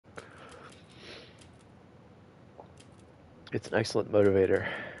It's an excellent motivator.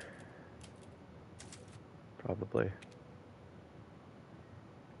 Probably. I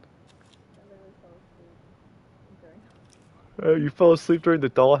literally fell asleep during. Oh, you fell asleep during the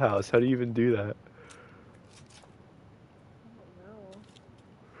dollhouse. How do you even do that?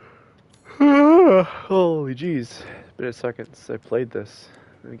 I don't know. Holy jeez. It's been a second since I played this.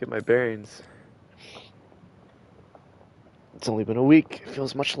 Let me get my bearings. It's only been a week. It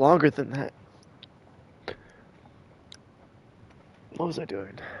feels much longer than that. What was I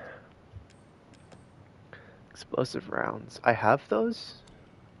doing? Explosive rounds. I have those?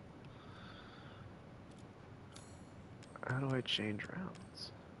 How do I change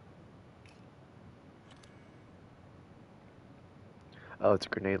rounds? Oh, it's a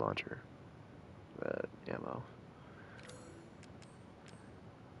grenade launcher. Ammo.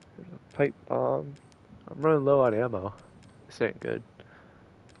 There's a pipe bomb. I'm running low on ammo. This ain't good.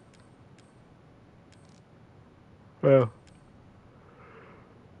 Oh.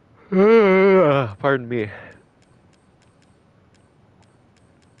 Pardon me. You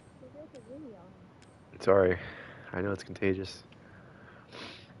guys are really young. Sorry. I know it's contagious.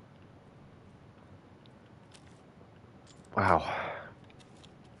 Wow.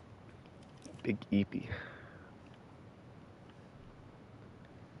 Big eepy.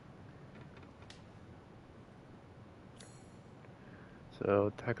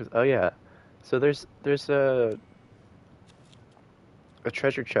 So tacos. Oh yeah. So there's a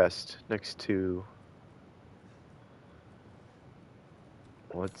treasure chest next to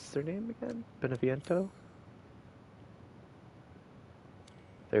what's their name again? Beneviento.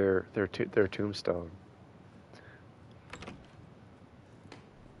 Their tombstone.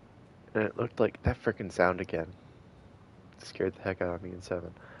 And it looked like that frickin' sound again. It scared the heck out of me in 7.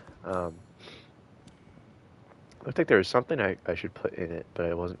 Um, looked like there was something I should put in it, but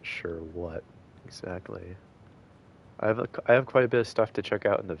I wasn't sure what exactly. I have quite a bit of stuff to check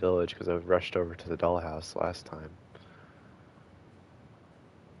out in the village because I rushed over to the dollhouse last time.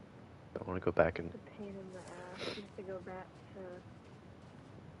 I want to go back and It's a pain in the ass. You have to go back to.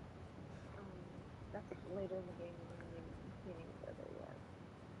 That's later in the game. You don't even go there yet.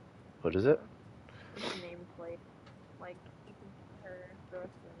 what is it? It's a nameplate. Like you can see her the rest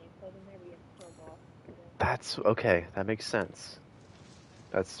of the nameplate in there, but you have to kill a boss to get in. That's okay. That makes sense.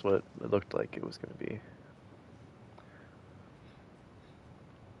 That's what it looked like it was going to be.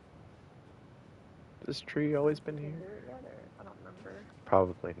 This tree always been You didn't here? do it yet, or I don't remember.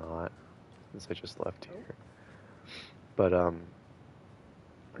 Probably not, since I just left Nope. here. But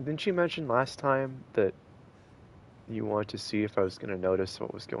didn't you mention last time that you wanted to see if I was going to notice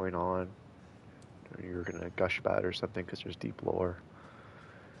what was going on, or you were going to gush about it or something because there's deep lore?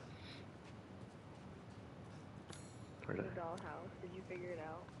 Or did The dollhouse. Did you figure it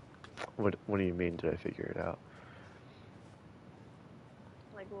out? what do you mean? Did I figure it out?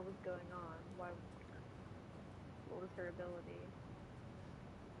 Like what was going on? Why? What was her ability?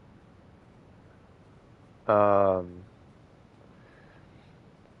 Um,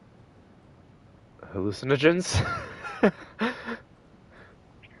 hallucinogens. Okay.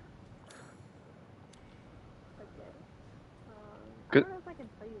 I Good. don't know if I can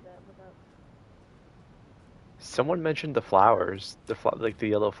tell you that without. Someone mentioned the flowers, like the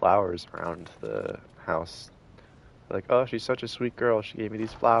yellow flowers around the house. Like, oh, she's such a sweet girl. She gave me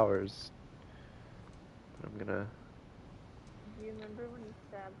these flowers. I'm gonna. Do you remember when you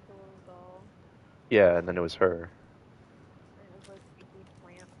stabbed the little doll Yeah, and then it was her. and it was like icky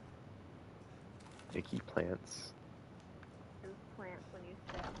plants? Icky plants. It was plants when you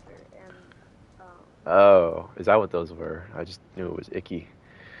stabbed her, and um, Oh, is that what those were? I just knew it was icky.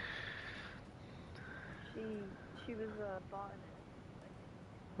 she was a botanist,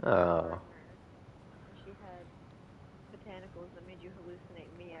 like a Oh, gardener, and she had botanicals that made you hallucinate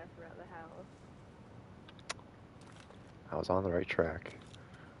Mia throughout the house. I was on the right track.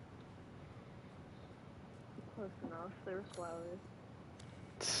 Close enough. There were flowers.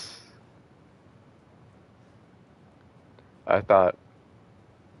 I thought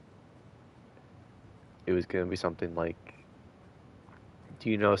it was gonna be something like, do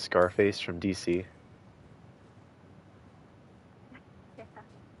you know Scarface from DC? Yeah.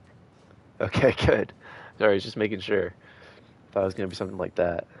 Okay, good. Sorry, just making sure. Thought it was gonna be something like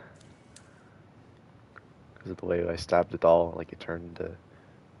that because of the way I stabbed the doll, like it turned into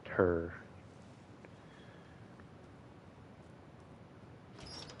her.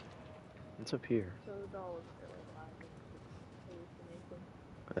 What's up here? So the doll wasn't really alive. It was just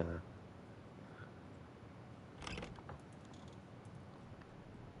hallucination.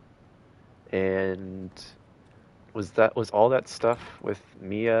 Uh, and was all that stuff with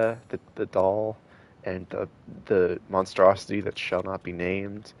Mia, the doll, and the monstrosity that shall not be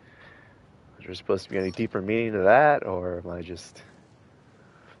named. Is there supposed to be any deeper meaning to that, or am I just...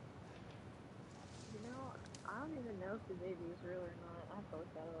 You know, I don't even know if the baby is real or not. I have to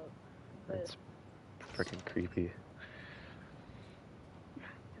look that up. But It's freaking creepy.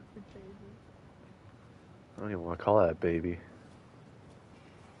 it's crazy. I don't even want to call that a baby.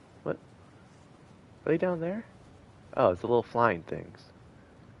 What? Are they down there? Oh, it's the little flying things.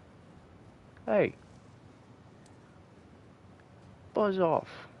 Hey. Buzz off.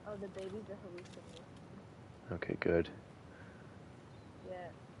 Oh, the baby's a hallucination. Okay, good. Yeah.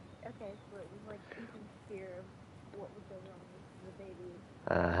 Okay, so it was like Ethan's fear of what would go wrong with the baby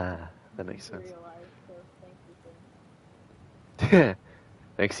Ah, that makes sense. materialized. So thanks, Ethan.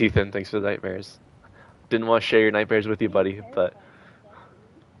 Thanks, Ethan. Thanks for the nightmares. Didn't want to share your nightmares with you, buddy, but...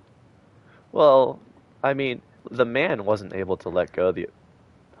 Well, I mean, the man wasn't able to let go the...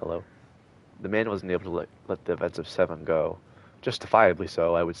 Hello? The man wasn't able to let the events of 7 go. Justifiably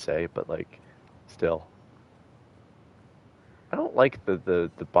so, I would say, but, like, still. I don't like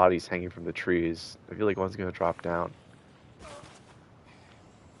the bodies hanging from the trees. I feel like one's gonna drop down.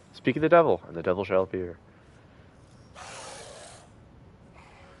 Speak of the devil, and the devil shall appear.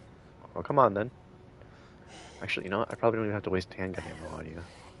 Well, come on, then. Actually, you know what? I probably don't even have to waste handgun ammo on you.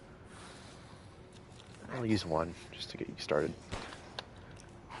 I'll use one, just to get you started.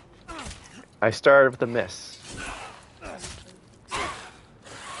 I started with a miss.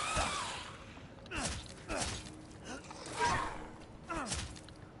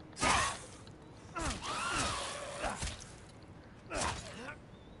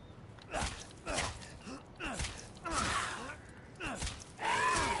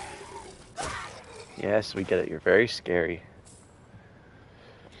 Yes, we get it. You're very scary.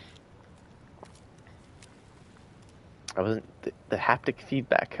 I wasn't... The haptic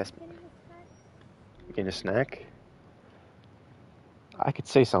feedback has... Getting a snack? I could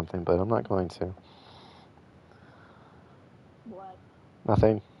say something, but I'm not going to. What?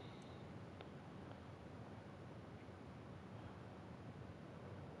 Nothing.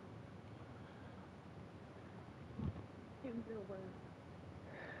 Use your words.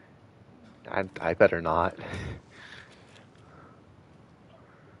 I better not.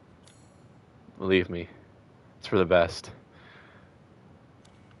 Believe me. It's for the best.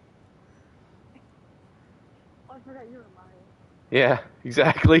 Oh, I forgot you were lying. Yeah,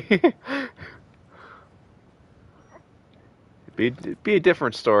 exactly. It'd be a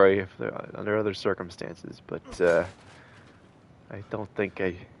different story if under other circumstances, but I don't think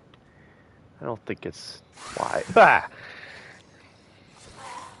it's why. Bah!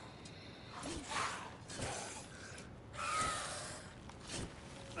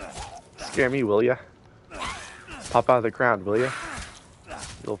 Scare me, will ya? Pop out of the ground, will ya? You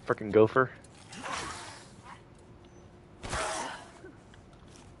little frickin' gopher.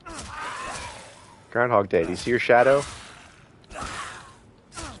 Groundhog Day, do you see your shadow?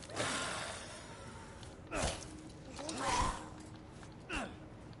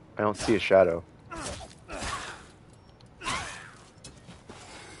 I don't see a shadow.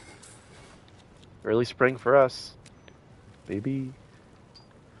 Early spring for us. Maybe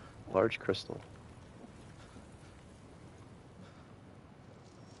large crystal.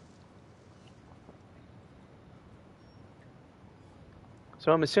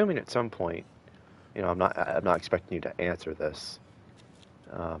 So I'm assuming at some point, you know, I'm not expecting you to answer this.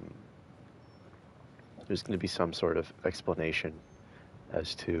 There's going to be some sort of explanation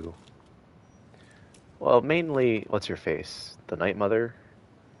as to, well, mainly, what's her face? The Night Mother?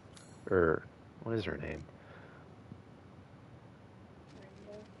 Or, what is her name?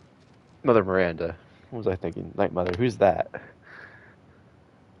 Miranda. Mother Miranda. What was I thinking? Night Mother. Who's that?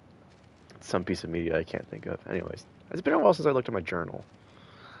 Some piece of media I can't think of. Anyways, it's been a while since I looked at my journal.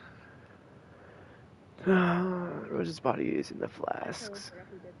 Rose's body is in the I totally flasks. forgot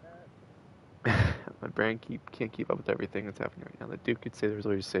who did that. My brain can't keep up with everything that's happening right now. The Duke could say there's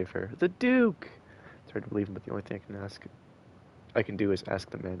always safer. The Duke! It's hard to believe him, but the only thing I can do is ask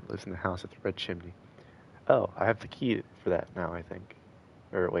the man that lives in the house at the red chimney. Oh, I have the key for that now, I think.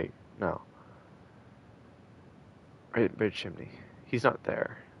 Or wait, no. Red chimney. He's not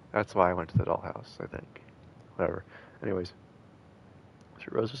there. That's why I went to the dollhouse, I think. Whatever. Anyways. So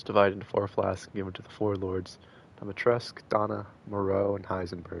Rose was divided into 4 flasks and given to the 4 lords. Dimitrescu, Donna, Moreau, and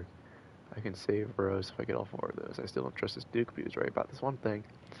Heisenberg. I can save Rose if I get all 4 of those. I still don't trust this Duke, but he was right about this one thing.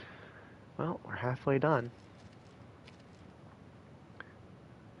 Well, we're halfway done.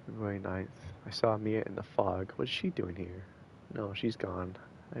 February 9th. I saw Mia in the fog. What is she doing here? No, she's gone.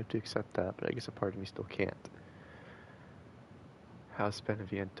 I have to accept that, but I guess a part of me still can't. House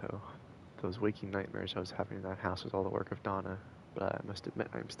Beneviento. those waking nightmares I was having in that house was all the work of Donna, but I must admit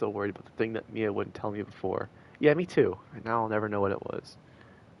I'm still worried about the thing that Mia wouldn't tell me before. Yeah, me too. And now I'll never know what it was.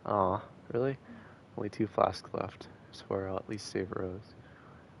 Aw, really? Only 2 flasks left. I swear I'll at least save Rose.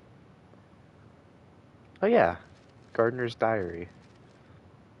 Oh yeah, Gardener's Diary.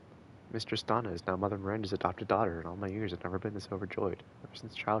 Mistress Donna is now Mother Miranda's adopted daughter, and all my years have never been this overjoyed. Ever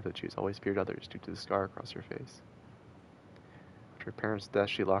since childhood, she has always feared others due to the scar across her face. After her parents' death,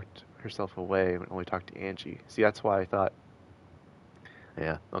 she locked herself away and only talked to Angie. See, that's why I thought...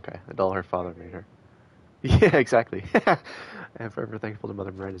 Yeah, okay, the doll her father made her. Yeah, exactly. I am forever thankful to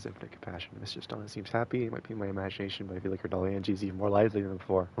Mother Miranda's infinite compassion. Mistress Donna seems happy. It might be my imagination, but I feel like her doll Angie is even more lively than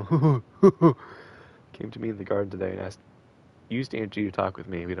before. Came to me in the garden today and used Angie to talk with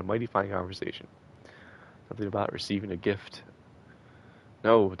me. We had a mighty fine conversation. Something about receiving a gift.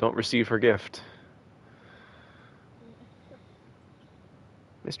 No, don't receive her gift.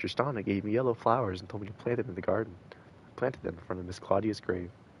 Mistress Donna gave me yellow flowers and told me to plant them in the garden. I planted them in front of Miss Claudia's grave.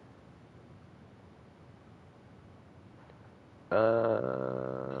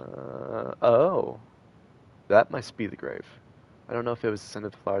 Oh. That must be the grave. I don't know if it was the scent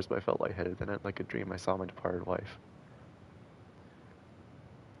of the flowers, but I felt lightheaded. Then, like a dream, I saw my departed wife.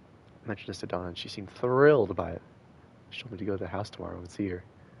 I mentioned this to Donna, and she seemed thrilled by it. She told me to go to the house tomorrow and see her.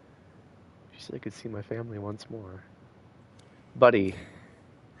 She said I could see my family once more. Buddy.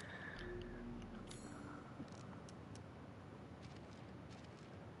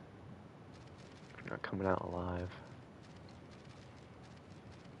 You're not coming out alive.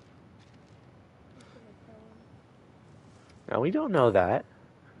 Now, we don't know that.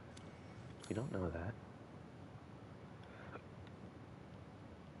 We don't know that.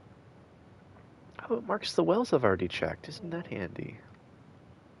 Oh, it marks the wells I've already checked. Isn't that handy?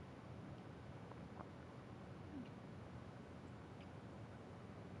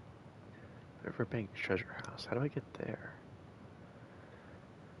 Riverbank Treasure House. How do I get there?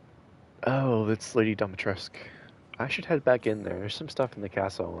 Oh, that's Lady Dimitrescu. I should head back in there. There's some stuff in the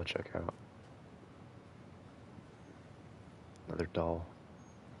castle I want to check out. Another doll.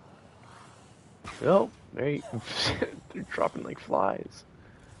 Oh, they're dropping like flies.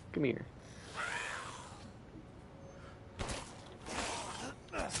 Come here.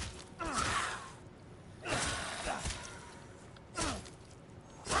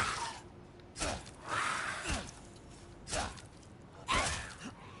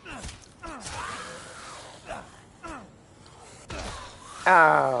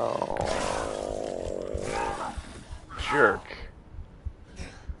 Ow. Jerk.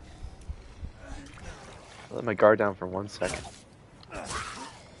 I let my guard down for 1 second. I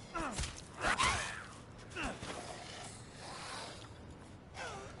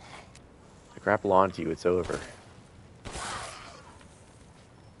grapple onto you, it's over.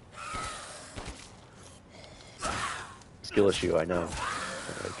 Skill issue, I know.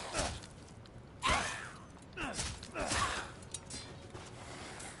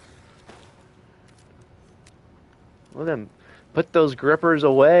 Let them put those grippers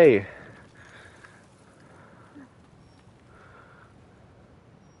away.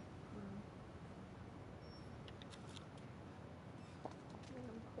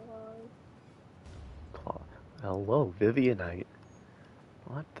 Hello, Vivianite.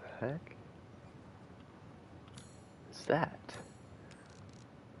 What the heck? What's that?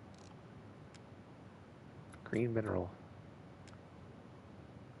 Green mineral.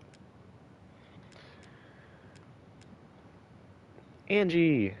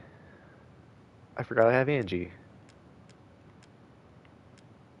 Angie! I forgot I have Angie.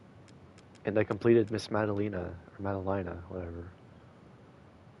 And I completed Miss Madalena, or Madalena, whatever.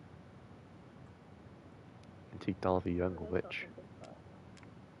 Antique doll of a young witch.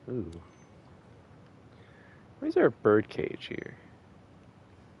 Ooh. Why is there a bird cage here?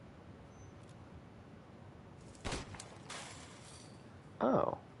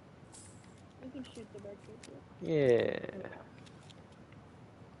 Oh. You can shoot the bird cage. Yeah.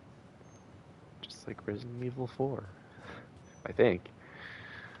 Just like Resident Evil 4. I think.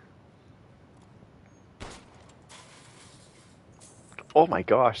 Oh my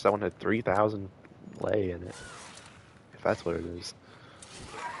gosh, that one had 3,000 lay in it. If that's what it is.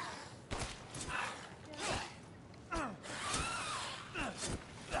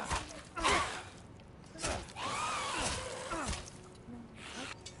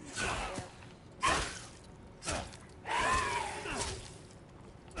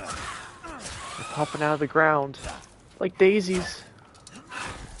 They're popping out of the ground. Like daisies.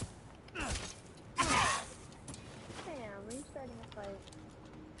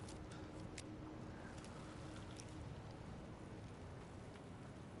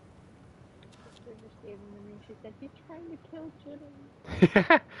 gave him the ring. She said, he's trying to kill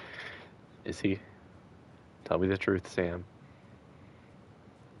Jitty. Is he? Tell me the truth, Sam.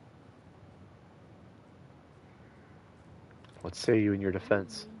 What say you in your I'm not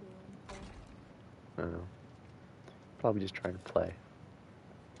defense? mean to him, so. I don't know. Probably just trying to play.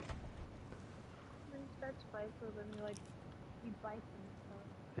 And then he starts fights with him. He bites him and stuff.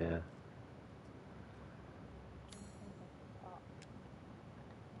 Yeah. And he has to stop.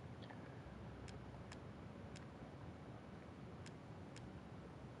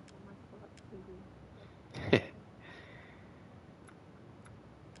 I'm like, what to do?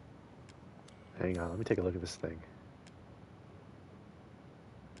 Hang on, let me take a look at this thing.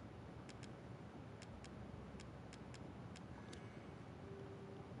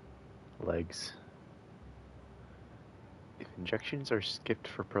 Legs. If injections are skipped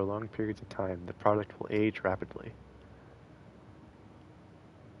for prolonged periods of time, the product will age rapidly.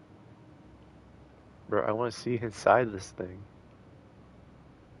 Bro, I want to see inside this thing.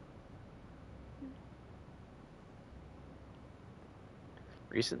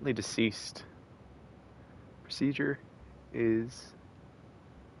 Recently deceased. Procedure is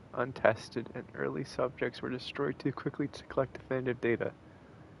untested and early subjects were destroyed too quickly to collect definitive data.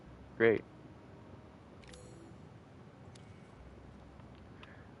 Great.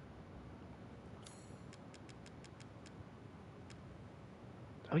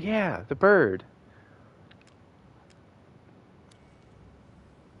 Oh yeah, the bird.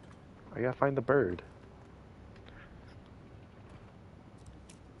 I gotta find the bird.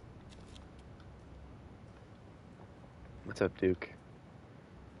 What's up, Duke?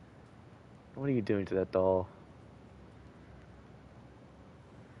 What are you doing to that doll?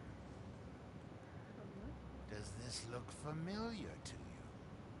 Does this look familiar to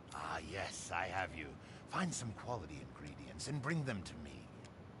you? Ah, yes, I have you. Find some quality ingredients and bring them to me.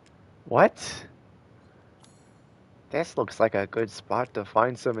 What? This looks like a good spot to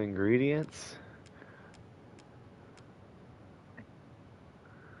find some ingredients.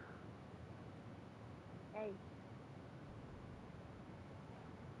 Hey.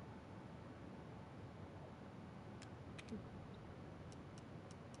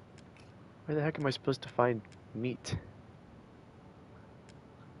 Where the heck am I supposed to find meat?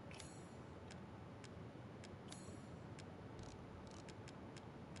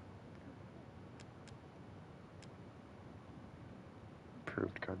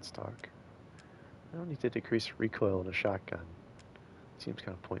 Improved gun stock. I don't need to decrease recoil in a shotgun. Seems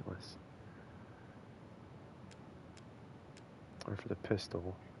kind of pointless. Or for the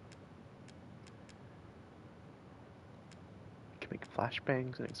pistol. Can make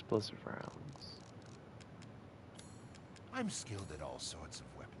flashbangs and explosive rounds. I'm skilled at all sorts of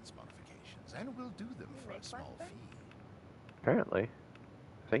weapons modifications, and will do them for a small fee. Apparently.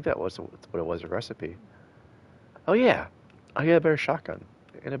 I think that was what it was, a recipe. Oh yeah! I got a better shotgun.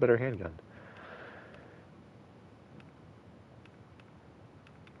 And a better handgun.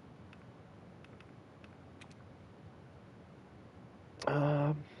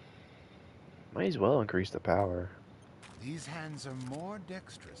 Might as well increase the power. These hands are more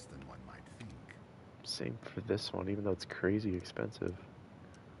dexterous than one might think. Same for this one, even though it's crazy expensive.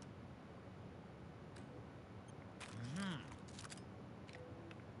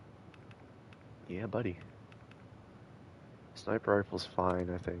 Yeah, buddy. Sniper rifle's fine,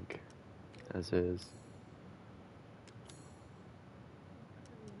 I think. As is.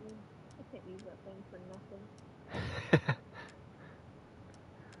 I can't use that thing for nothing.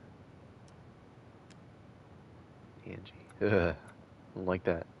 Angie. Ugh. I don't like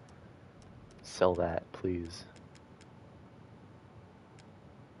that. Sell that, please.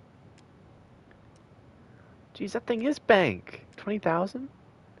 Jeez, that thing is bank. 20,000?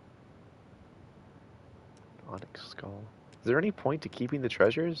 Onyx skull. Is there any point to keeping the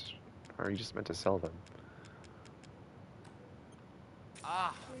treasures? Or are you just meant to sell them?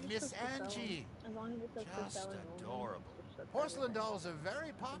 Ah, You're Miss supposed to sell 'em. Angie! As long as it says for Just selling only. adorable. Which that's Porcelain everything. dolls are very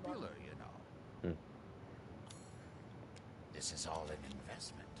At the bottom. popular, you know. This is all an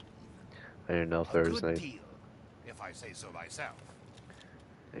investment, I didn't know if even. there A was good deal, if I say so myself.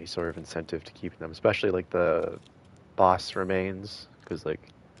 any sort of incentive to keeping them, especially like the boss remains, because like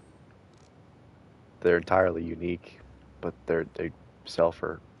they're entirely unique, but they sell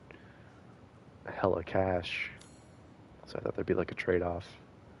for hella cash. So I thought there'd be like a trade-off.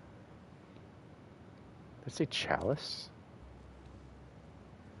 Did I say chalice?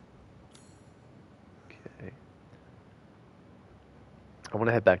 Okay. I want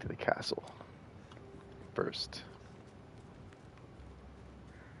to head back to the castle first.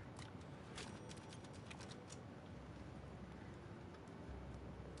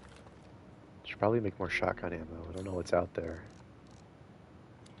 Should probably make more shotgun ammo. I don't know what's out there.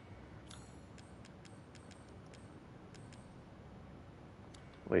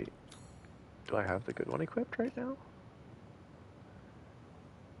 Wait, do I have the good one equipped right now?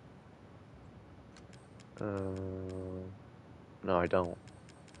 No, I don't.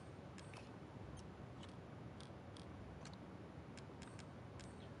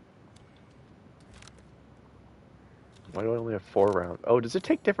 Why do I only have 4 rounds? Oh, does it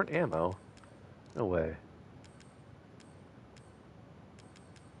take different ammo? No way.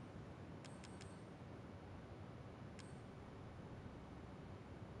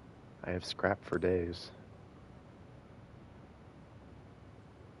 I have scrap for days.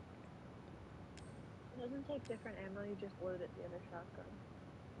 It doesn't take different ammo, you just load it the other shotgun.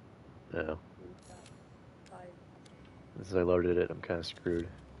 No. Use that side. As I loaded it, I'm kind of screwed.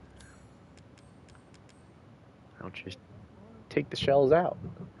 I'll just take the shells out.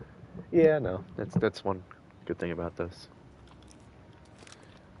 Yeah, no. That's one good thing about this.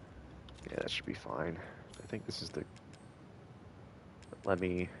 Yeah, that should be fine. I think this is the... Let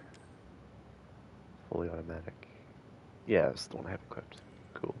me... Fully automatic. Yeah, it's the one I have equipped.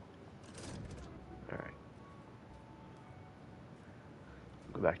 Cool. Alright.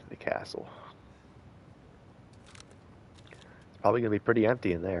 Go back to the castle. It's probably going to be pretty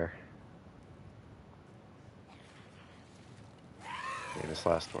empty in there. Famous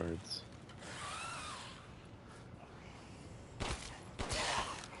last words.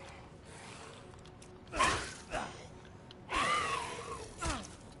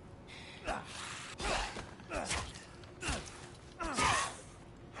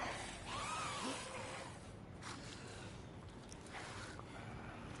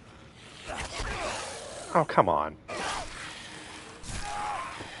 Oh, come on.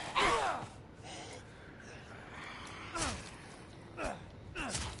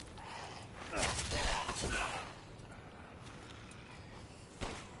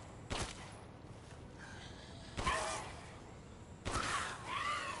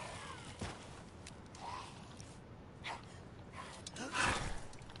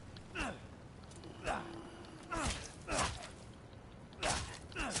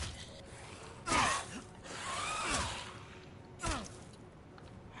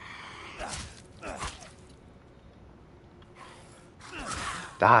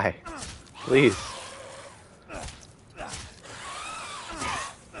 Die. Please.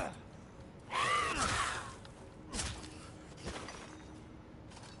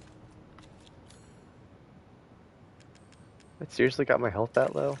 It seriously got my health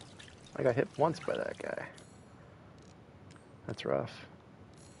that low? I got hit once by that guy. That's rough.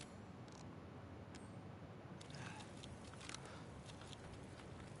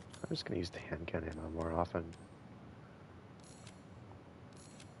 I'm just gonna use the handgun ammo more often.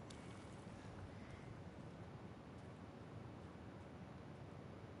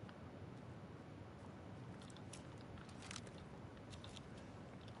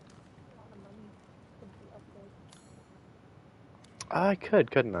 I could,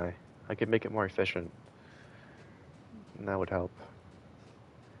 couldn't I? I could make it more efficient. And that would help.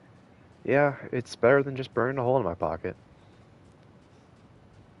 Yeah, it's better than just burning a hole in my pocket.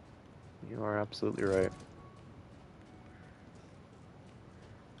 You are absolutely right.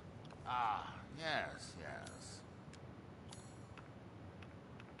 Ah, yes, yes.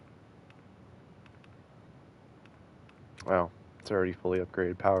 Well, it's already fully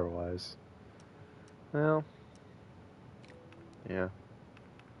upgraded power-wise. Well, yeah.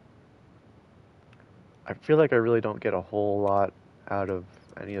 I feel like I really don't get a whole lot out of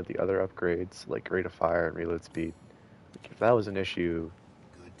any of the other upgrades, like rate of fire and reload speed. Like if that was an issue,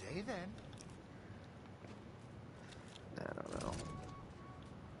 Good day then. I don't know.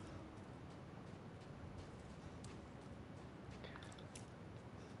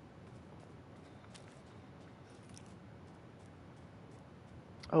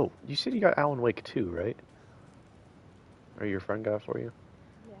 Oh, you said you got Alan Wake 2, right? Or your friend got it for you?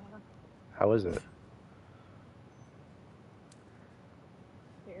 Yeah, How is it?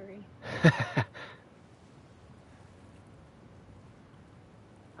 very.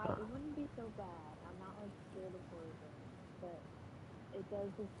 Huh. It wouldn't be so bad. I'm not like scared of horror games, but it does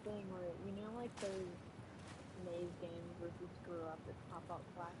this thing where like those maze games where if you screw up, it pop out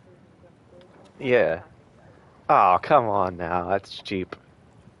flashes and jump scares. That's Yeah. exactly what it does. Oh, come on now. That's cheap.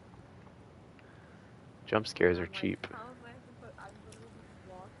 Jump scares And are I'm like, cheap. how am I supposed? I'm literally just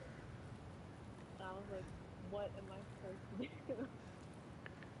walking, and I was like, what am I supposed to do?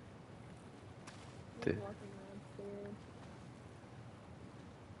 Just walking around scared.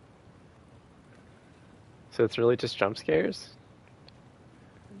 So it's really just jump scares?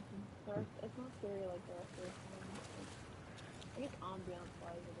 So it's not scary like the rest of this game. I guess ambiance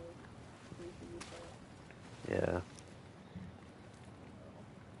wise it is creepy, but Yeah.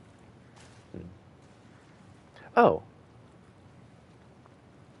 Oh,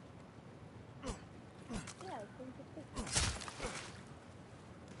 yeah, it's been just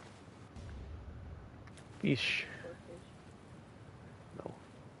yeesh. swordfish. No.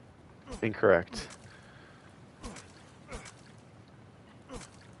 Incorrect.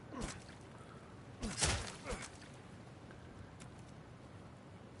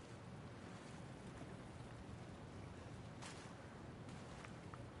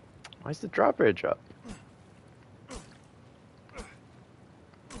 Why's the drawbridge up?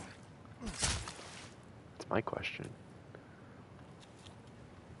 That's my question.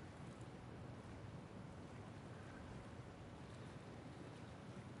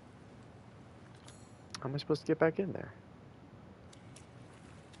 How am I supposed to get back in there?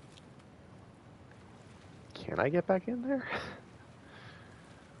 Can I get back in there?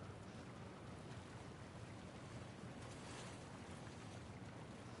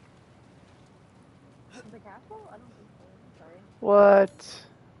 The castle? I don't think so. I'm sorry. What?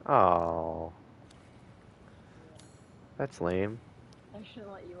 Oh, that's lame. I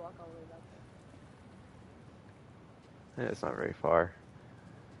shouldn't let you walk all the way back there. It's not very far.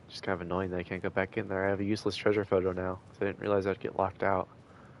 Just kind of annoying that I can't go back in there. I have a useless treasure photo now, so I didn't realize I'd get locked out.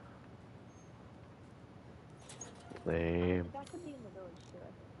 Lame. That could be in the village too,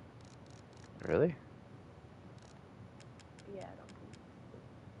 I think. Really? Yeah, I don't think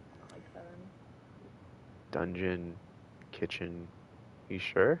I don't like 7. Dungeon, kitchen. You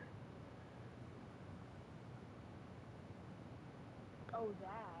sure? Oh, that.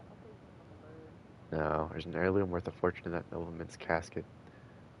 I thought you were on the bird. No, there's an heirloom worth a fortune in that nobleman's casket.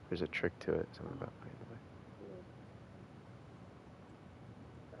 There's a trick to it. Something about anyway. Dude.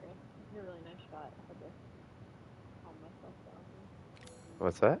 Sorry. This is a really nice shot. I had to calm myself down here.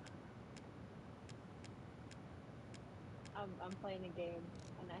 What's that? I'm playing a game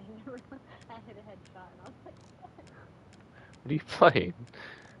and I hit I hit a headshot and I was like, what? What are you playing?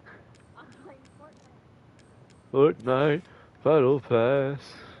 I'm playing Fortnite. Fortnite Battle Pass.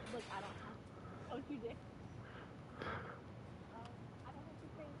 Look, I don't have to. Oh, you did? I don't have to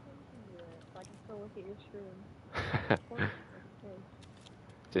pay attention to it, so I can still look at your stream. Fortnite, like a kid.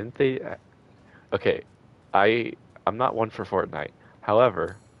 Didn't they? Okay, I'm not one for Fortnite.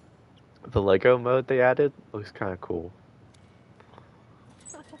 However, the Lego mode they added looks kind of cool.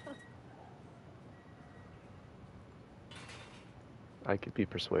 I could be I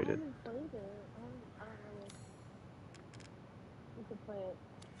persuaded. haven't played it. I don't know if we could play it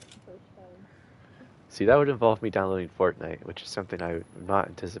the first time. See, that would involve me downloading Fortnite, which is something I'm not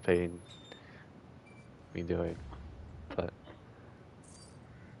anticipating me doing. But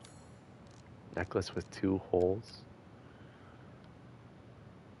necklace with 2 holes.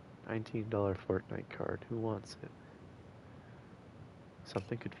 $19 Fortnite card. Who wants it?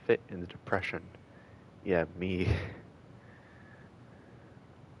 Something could fit in the depression. Yeah, me.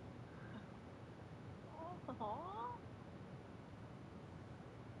 Aww.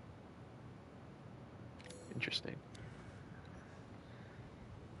 Interesting.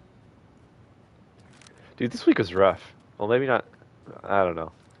 Dude, this week was rough. Well, maybe not. I don't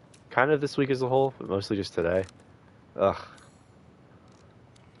know. Kind of this week as a whole, but mostly just today. Ugh.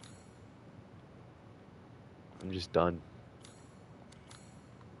 I'm just done.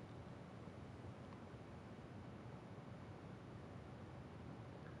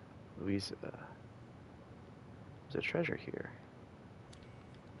 Louisa. There's a treasure here.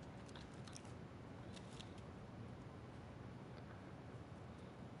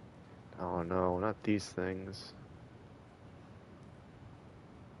 Oh no, not these things.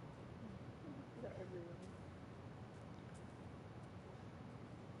 They're everywhere.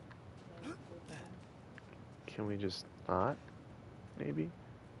 Can we just not? Maybe?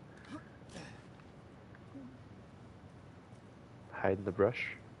 Hide in the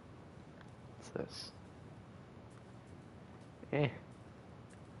brush? What's this? Eh.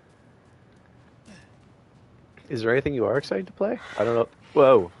 Is there anything you are excited to play? I don't know.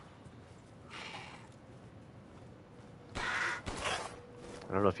 Whoa.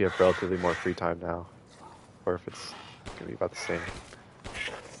 I don't know if you have relatively more free time now, or if it's gonna be about the same. I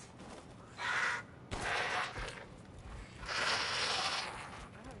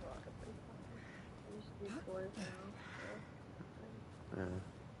have a lot of free time. I just do chores now. So.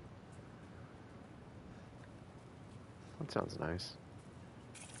 That sounds nice.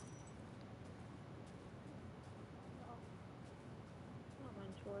 I don't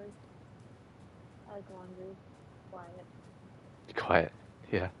mind chores. I like laundry. Quiet. Quiet.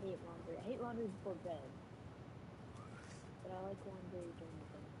 Yeah. I hate laundry. I hate laundry laundry before bed. But I like laundry during the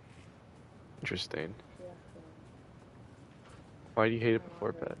day. Interesting. So that's Why do you hate it my before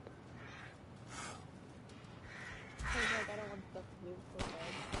laundry. bed? Cause like I don't want stuff to do before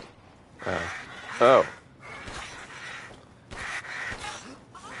bed. Oh.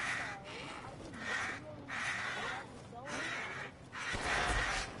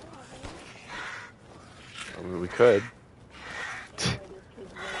 I mean, we could.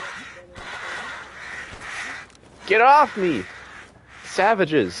 Get off me!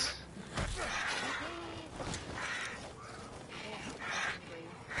 Savages!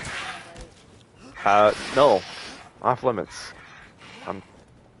 No. Off limits. I'm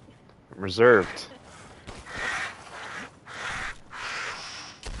reserved.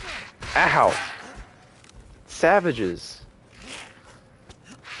 Ow! Savages.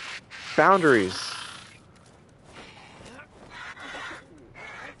 Boundaries.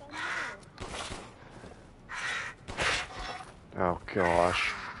 Oh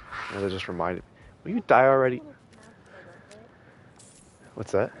gosh. That just reminded me. Will you die already?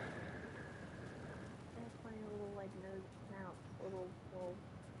 What's that? They have funny little like nose snouts, little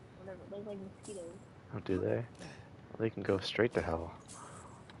whatever. Those like mosquitoes. Oh, do they? Well, they can go straight to hell.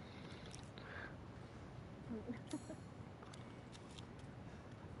 I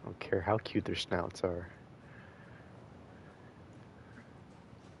don't care how cute their snouts are.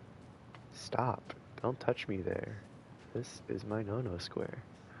 Stop. Don't touch me there. This is my no-no square.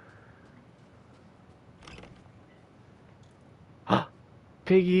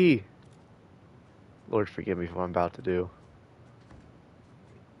 Piggy! Lord forgive me for what I'm about to do.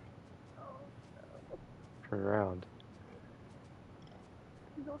 Turn around.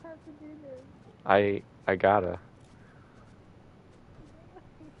 You don't have to do this. I gotta.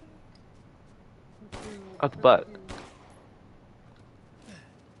 Up the butt.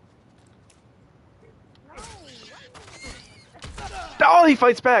 Oh, he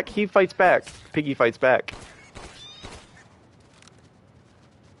fights back! He fights back! Piggy fights back.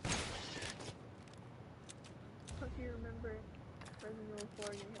 Don't you remember Resident Evil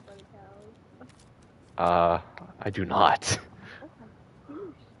 4 getting hit by the cows? I do not.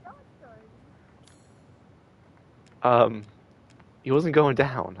 Huge shotgun. He wasn't going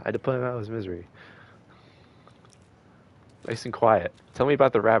down. I had to put him out of his misery. Nice and quiet. Tell me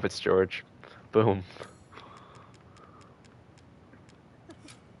about the rabbits, George. Boom.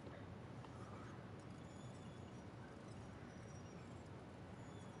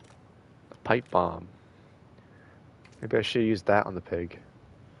 A pipe bomb. Maybe I should use that on the pig.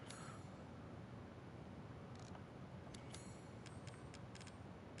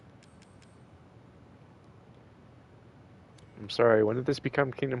 I'm sorry, when did this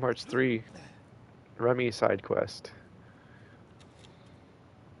become Kingdom Hearts 3? Remy side quest.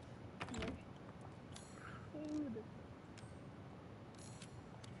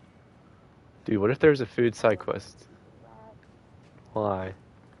 Dude, what if there's a food side quest? Why?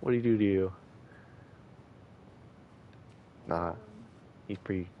 What did he do to you? Nah. He's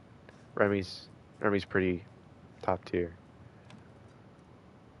pretty... Remy's pretty top tier.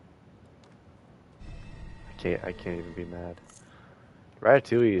 I can't even be mad.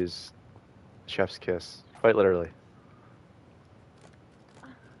 Ratatouille is chef's kiss. Quite literally.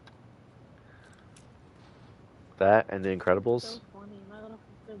 That and The Incredibles. So funny. My little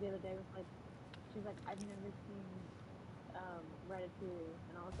sister the other day was like, she's like, I've never seen Ratatouille,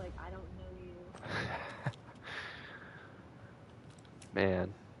 and I was like, I don't know you.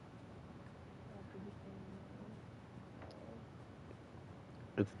 Man.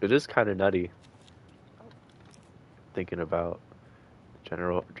 It is kind of nutty. Thinking about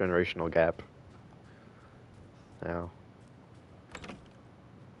generational gap. Now.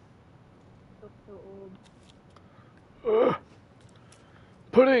 So old.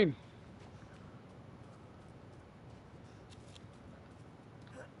 Pudding!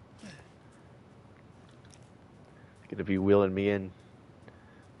 Gonna be wheeling me in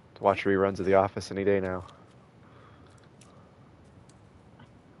to watch reruns of The Office any day now.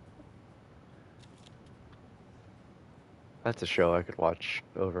 That's a show I could watch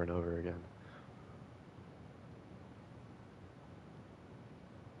over and over again.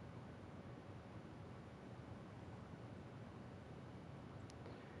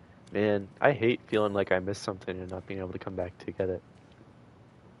 Man, I hate feeling like I missed something and not being able to come back to get it.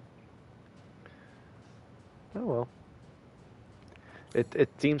 Oh well. It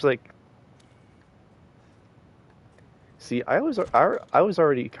seems like... See, I was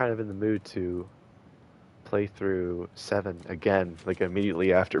already kind of in the mood to play through 7 again, like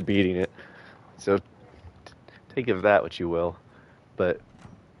immediately after beating it. So take of that what you will. But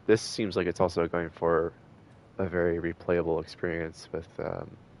this seems like it's also going for a very replayable experience with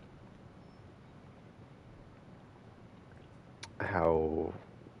how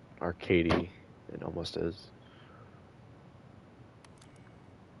arcadey it almost is.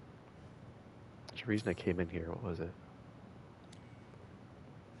 There's a reason I came in here. What was it?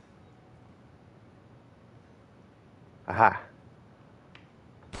 Aha!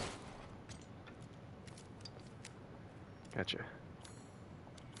 Gotcha.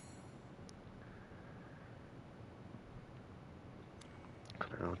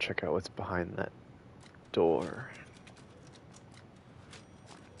 I'll check out what's behind that door.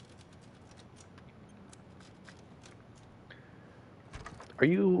 Are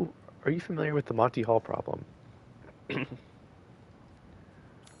you familiar with the Monty Hall problem? Monty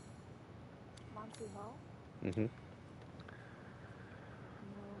Hall? Mm-hmm. No.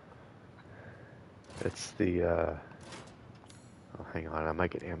 It's the oh, hang on, I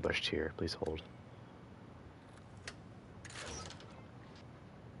might get ambushed here. Please hold.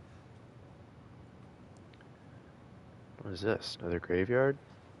 What is this? Another graveyard?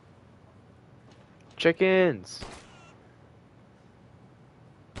 Chickens!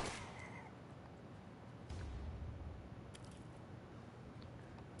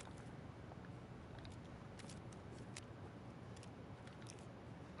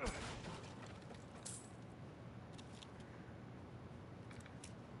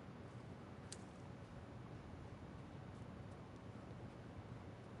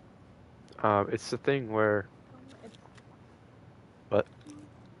 It's the thing where... It's What?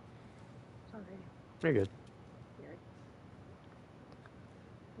 sorry. You're good. Weird.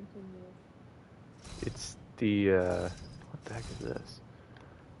 Continue. It's the, what the heck is this?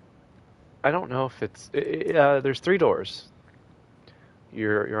 I don't know if it's... there's 3 doors.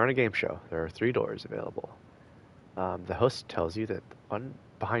 You're on a game show. There are 3 doors available. The host tells you that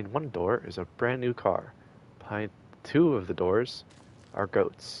behind one door is a brand new car. Behind 2 of the doors are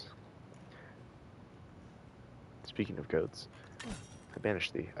goats. Speaking of goats, I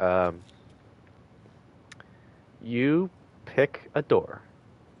banished thee. You pick a door,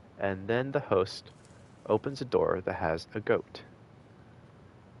 and then the host opens a door that has a goat.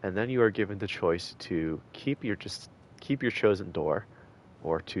 And then you are given the choice to keep your chosen door,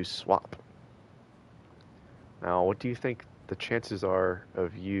 or to swap. Now, what do you think the chances are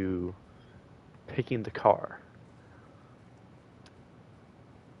of you picking the car?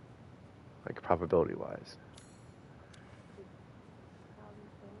 Like, probability-wise.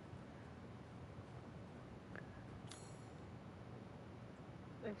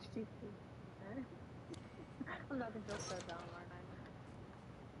 I'm not gonna go so down, aren't I?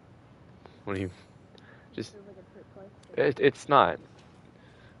 When you just... Feels like a trip place. It's not.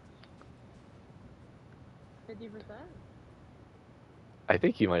 50%? I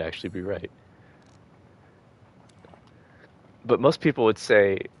think you might actually be right. But most people would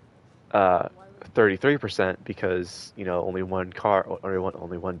say 33% because, you know, only one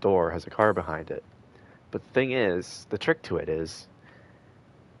door has a car behind it. But the thing is, the trick to it is,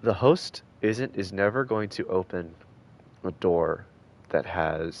 the host is never going to open a door that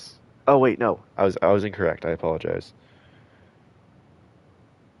has... Oh wait, no, I was incorrect. I apologize.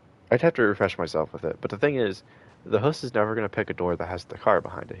 I'd have to refresh myself with it. But the thing is, the host is never going to pick a door that has the car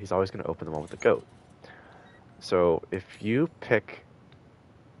behind it. He's always going to open the one with the goat. So if you pick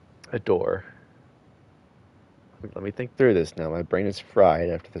a door... Let me think through this now. My brain is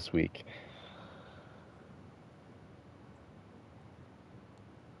fried after this week.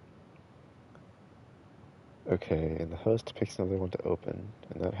 Okay, and the host picks another one to open,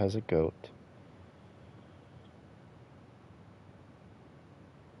 and that has a goat.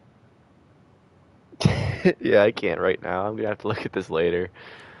 Yeah, I can't right now. I'm gonna have to look at this later.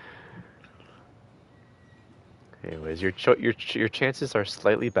 Anyways, your chances are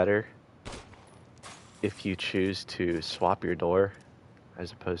slightly better if you choose to swap your door,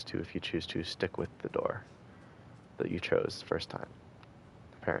 as opposed to if you choose to stick with the door that you chose first time.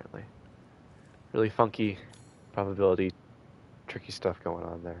 Apparently, really funky probability, tricky stuff going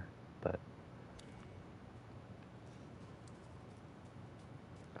on there, but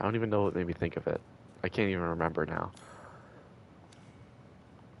I don't even know what made me think of it. I can't even remember now.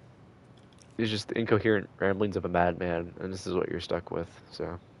 It's just the incoherent ramblings of a madman, and this is what you're stuck with,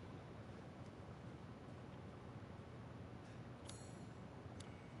 so.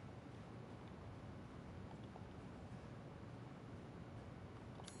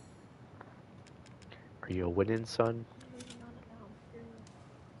 Are you a winning son? I'm reading on it now. I'm curious.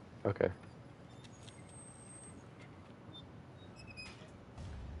 Okay.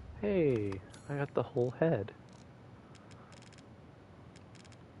 Hey, I got the whole head.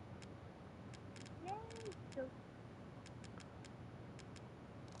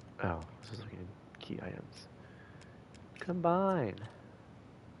 Oh, this is looking at key items. Combine.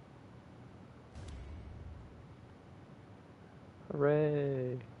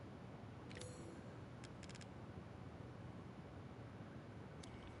 Hooray.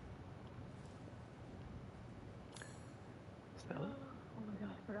 Is that what? Oh my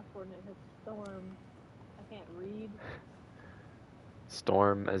god, I forgot Fortnite has Storm. I can't read.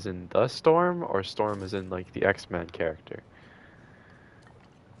 Storm as in the Storm, or Storm as in like the X-Men character?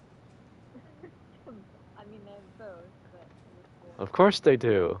 I mean, they have both, but just Storm. Of course they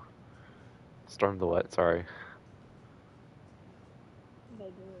do. Storm the what? Sorry. They do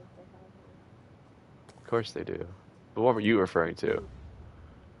if they have one. Of course they do. But what were you referring to?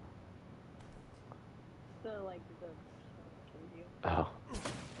 So, like, the you. Oh.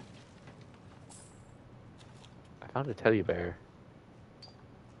 I found a teddy bear.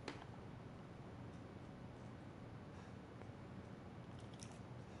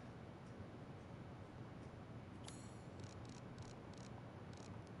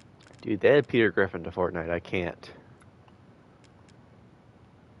 Dude, they had Peter Griffin to Fortnite. I can't.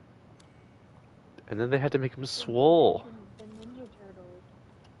 And then they had to make him swole. The Ninja Turtles.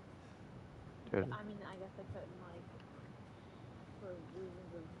 Dude. I mean, I guess I couldn't, like, for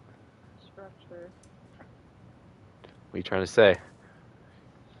reasons of structure. What are you trying to say?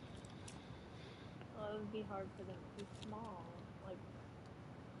 Well, it would be hard for them to be small, like,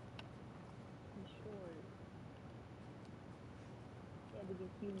 and short. They had to be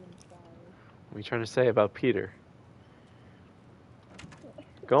human size. What are you trying to say about Peter?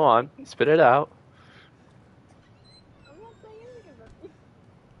 Go on, spit it out. I'm not saying anything about you.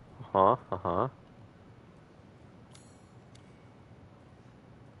 Uh-huh.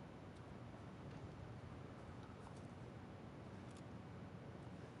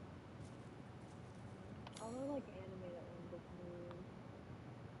 Although, like, animated ones look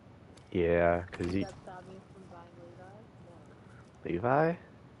new. Yeah, because Does he... that stop me from buying Levi's? No. Levi?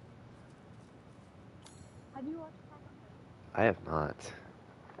 Have you watched Attack on Titan? I have not.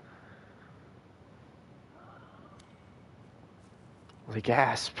 Like,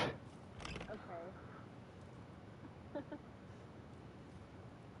 gasp. Okay.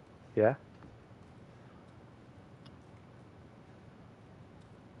 Yeah?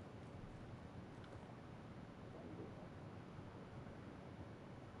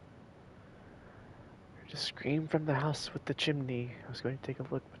 Just scream from the house with the chimney. I was going to take a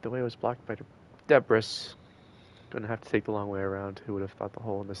look, but the way was blocked by debris. Gonna have to take the long way around. Who would have thought the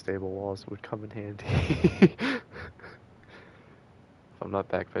hole in the stable walls would come in handy? If I'm not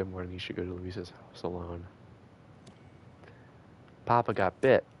back by morning, you should go to Louisa's house alone. Papa got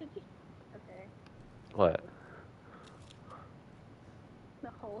bit. Okay. What? The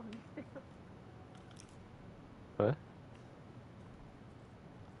hole in the stable. What?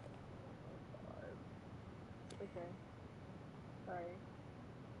 Okay. Sorry.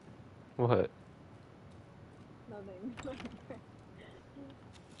 What? Nothing.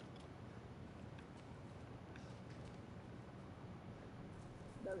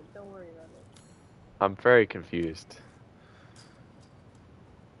 No, don't worry about it. I'm very confused.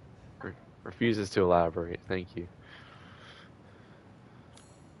 Refuses to elaborate. Thank you.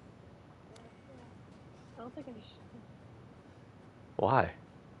 I don't think I should. Why?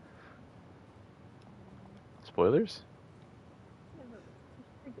 Spoilers?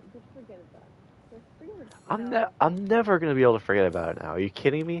 Just forget about it. Just forget about it. I'm never gonna be able to forget about it now. Are you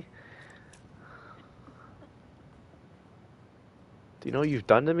kidding me? Do you know what you've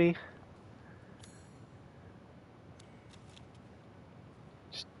done to me?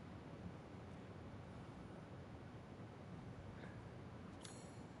 Just...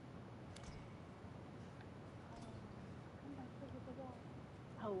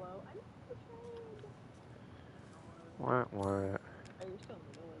 Hello? I'm betrayed. Wah, wah. Oh, you're still in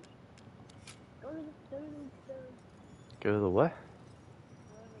the village. Go to the Go to the what?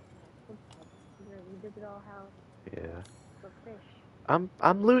 We did it all house. Yeah. The fish.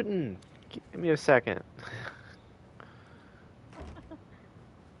 I'm looting. Give me a second.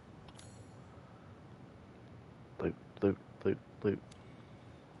 Loot, loot, loot, loot.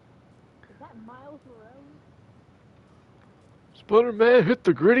 Is that Miles Morales? Spider-Man hit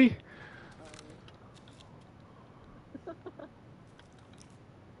the gritty.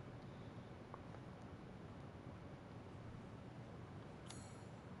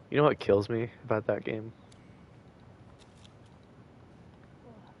 You know what kills me about that game?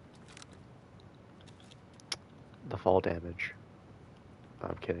 The fall damage.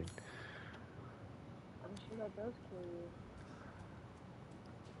 I'm kidding. I'm sure that does kill you.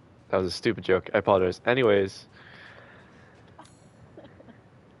 That was a stupid joke. I apologize. Anyways.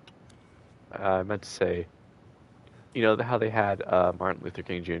 I meant to say, you know how they had Martin Luther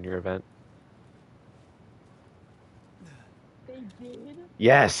King Jr. event? They did?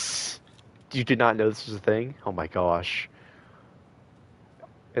 Yes! You did not know this was a thing? Oh my gosh.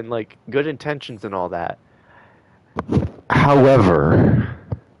 And like, good intentions and all that. However,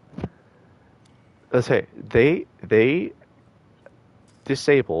 let's say they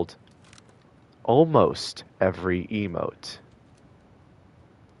disabled almost every emote.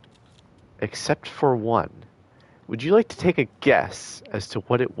 Except for one. Would you like to take a guess as to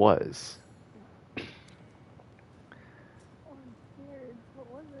what it was? Oh, I'm scared.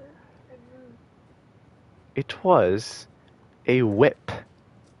 What was it? It was a whip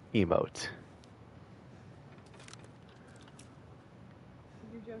emote.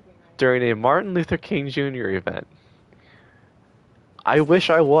 You're joking, right? During a Martin Luther King Jr. event. I wish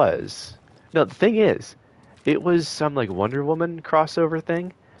I was. No, the thing is, it was some like Wonder Woman crossover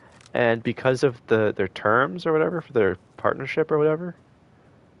thing, and because of their terms or whatever for their partnership or whatever,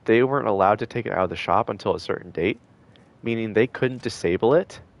 they weren't allowed to take it out of the shop until a certain date, meaning they couldn't disable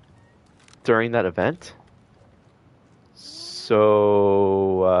it during that event.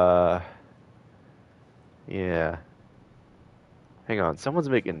 So, yeah. Hang on, someone's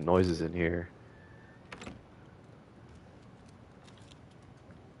making noises in here.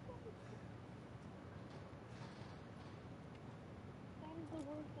 That is the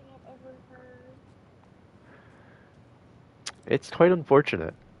worst thing I've ever heard. It's quite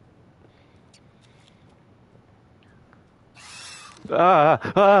unfortunate.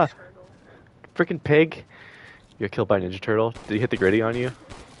 Ah! Turtle. Freaking pig! You got killed by a Ninja Turtle. Did he hit the gritty on you?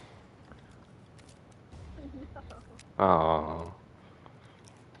 No. Oh.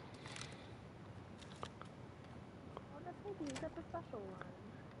 Oh, that's piggy. That's a special one.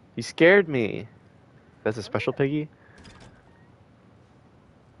 You scared me. That's a special piggy?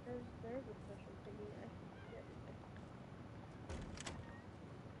 There's a special piggy. I forget.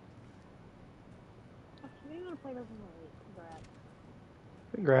 Oh, can you even play Resident Evil 8?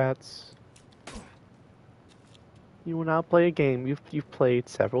 Congrats. Congrats. You will now play a game you've played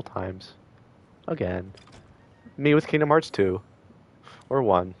several times. Again. Me with Kingdom Hearts 2. Or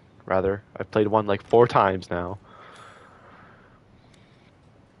 1, rather. I've played 1 like 4 times now.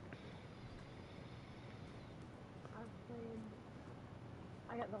 I've played.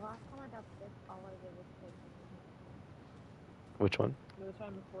 The last time I got sick, all I did was play. Which one? The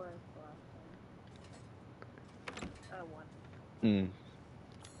time before the last time. One. Mm.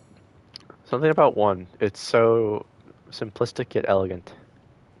 Something about 1. It's so simplistic yet elegant.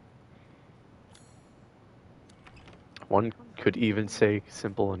 1 could even say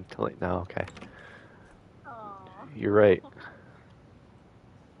simple until late. No, okay. Aww. You're right.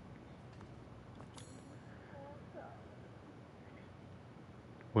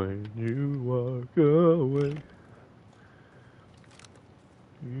 When you walk away,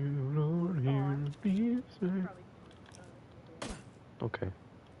 you don't hear me say. Okay.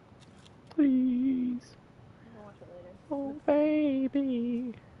 Please. I'll watch it later. Oh,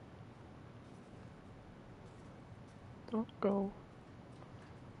 baby. Don't go.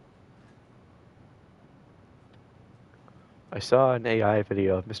 I saw an AI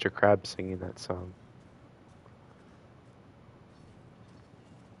video of Mr. Krabs singing that song.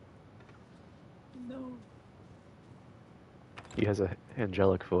 No. He has an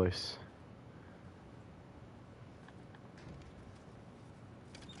angelic voice.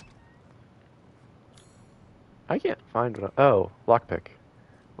 I can't find what oh, lockpick.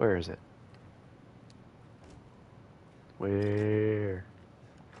 Where is it? Where?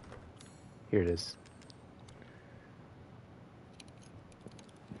 Here it is.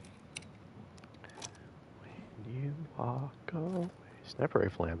 When you walk away. Sniper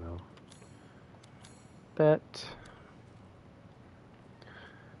rifle ammo. Bet.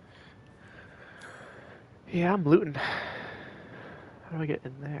 Yeah, I'm looting. How do I get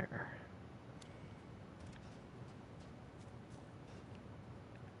in there?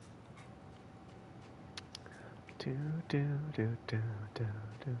 Do do do do do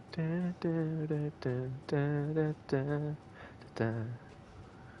do do do do do do do.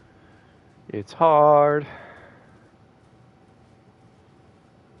 It's hard.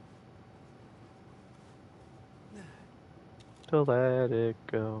 To let it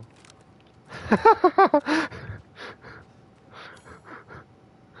go.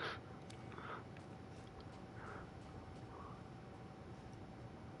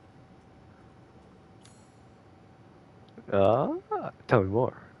 Tell me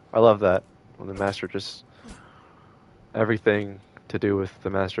more. I love that. When the master just everything to do with the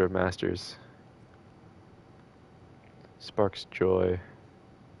master of masters sparks joy.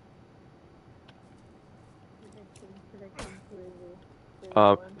 you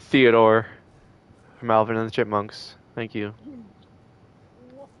going? Theodore from Alvin and the Chipmunks. Thank you.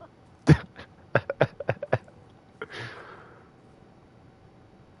 What?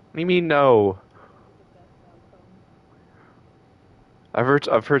 What do you mean no? The best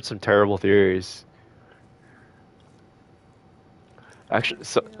outcome. I've heard some terrible theories. Actually,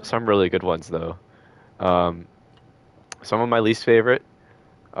 some really good ones though. Um, some of my least favorite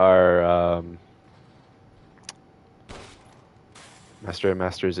are Master and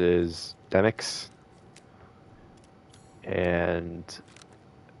Masters is Demix and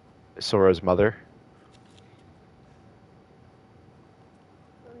Sora's mother.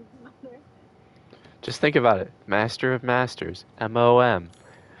 Or his mother. Just think about it. Master of Masters. M-O-M.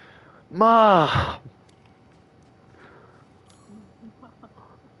 Ma!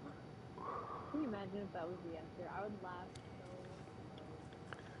 Can you imagine if that was the answer? I would laugh so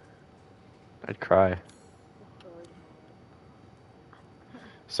hard. I'd cry. The story's mother.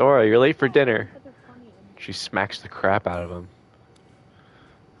 Sora, you're late for Oh, that was dinner. such a funny intro. She smacks the crap out of him.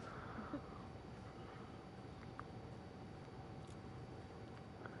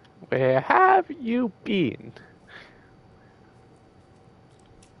 Where have you been?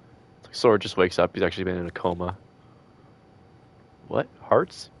 Sora just wakes up. He's actually been in a coma. What?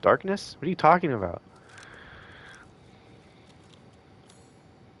 Hearts? Darkness? What are you talking about?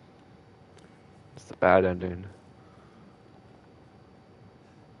 It's the bad ending.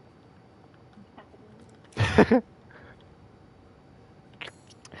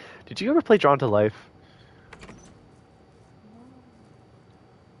 Did you ever play Drawn to Life?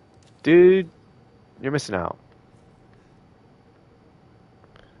 Dude, you're missing out.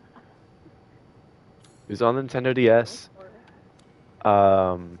 It was on the Nintendo DS.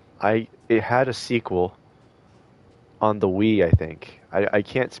 It had a sequel on the Wii, I think. I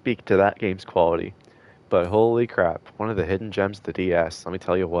can't speak to that game's quality, but holy crap, one of the hidden gems of the DS. Let me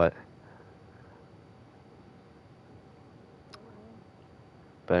tell you what.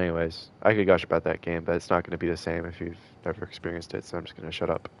 But anyways, I could gush about that game, but it's not going to be the same if you've never experienced it, so I'm just going to shut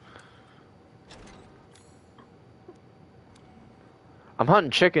up. I'm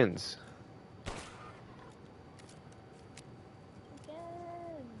hunting chickens.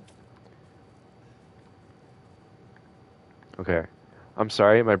 Okay. I'm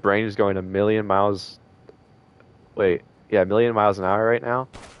sorry, my brain is going a million miles. Wait, yeah, a million miles an hour right now.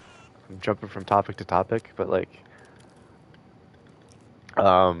 I'm jumping from topic to topic, but like,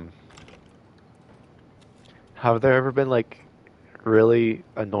 have there ever been like really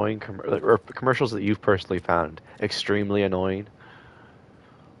annoying or commercials that you've personally found extremely annoying?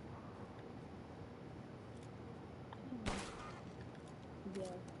 Yes.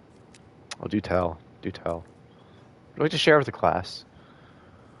 Oh, do tell. Do tell. I'd like to share with the class.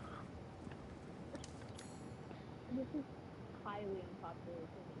 This is highly unpopular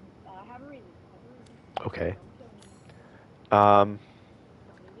opinion. I have a reason. Okay. Don't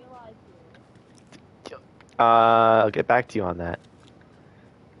make me lie to you. I'll get back to you on that.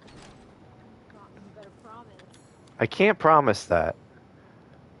 You better promise. I can't promise that.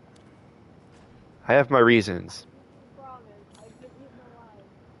 I have my reasons. Promise. I give you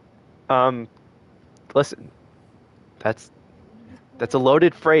no lie. Listen. That's a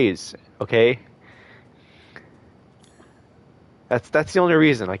loaded phrase, okay? That's the only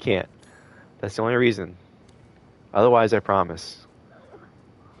reason I can't. That's the only reason. Otherwise, I promise.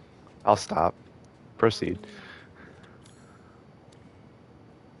 I'll stop. Proceed.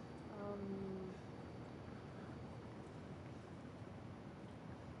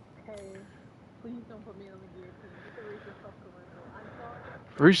 Okay. Please don't put me on the guillotine. Get the Reese's Puff commercial. I'm sorry.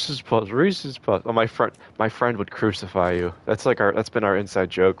 Reese's Puffs, Reese's Puffs. Oh, my friend would crucify you. That's been our inside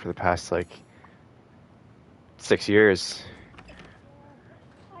joke for the past like 6 years.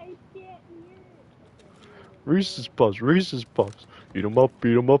 I can't hear it. Reese's Puffs, Reese's Puffs. Beat 'em up,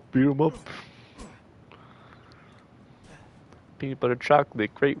 beat 'em up, beat 'em up. Peanut butter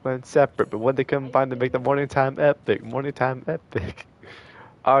chocolate, great when separate, but when they combine, they make the morning time epic. Morning time epic.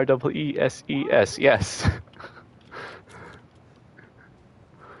 REESES, yes.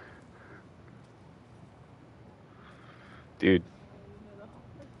 Dude,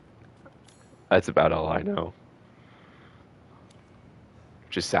 that's about all I know.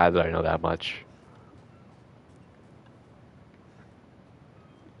 Just sad that I know that much.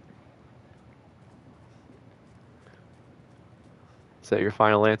 Is that your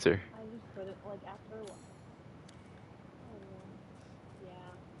final answer? I just put it like after a while. Yeah.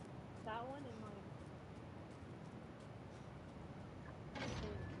 That one and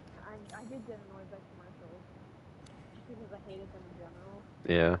like I did get annoyed by commercials. Just because I hated them in general.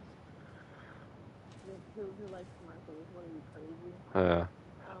 Yeah. who likes commercials? What are you, crazy? Uh,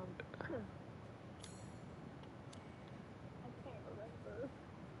 I can't remember.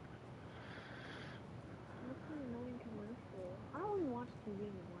 What's an annoying commercial? I don't even watch TV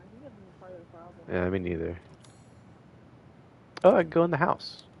anymore. I think that's part of the problem. yeah, me neither. Oh, I can go in the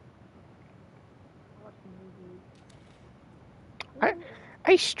house. I watch movies.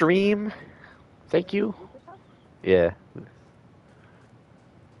 I I stream. Thank you. Yeah.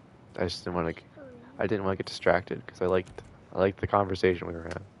 I just didn't want to. I didn't want to get distracted because I liked the conversation we were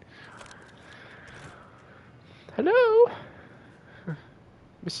having. Hello,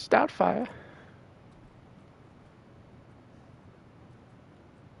 Mrs. Doubtfire.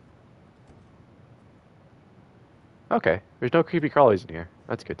 Okay, there's no creepy crawlies in here.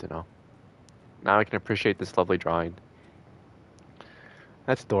 That's good to know. Now I can appreciate this lovely drawing.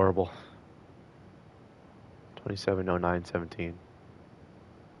 That's adorable. 270917.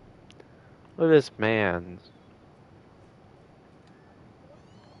 Look at this man.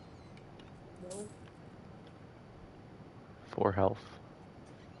 No. 4 health.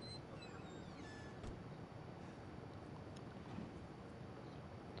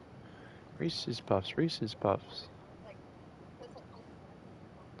 Reese's Puffs, Reese's Puffs.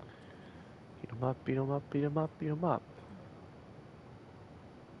 Beat 'em up, beat 'em up, beat 'em up, beat 'em up.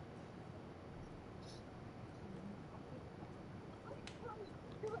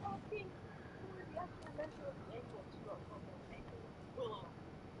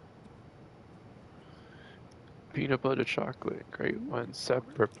 Peanut butter chocolate, great one,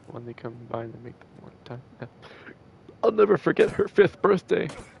 separate when they combine, they make them one time. I'll never forget her 5th birthday.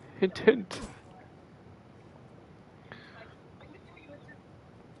 Hint, hint.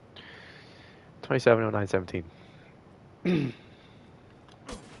 $27.09.17.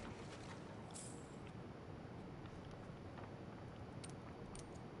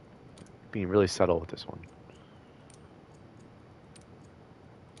 Being really subtle with this one.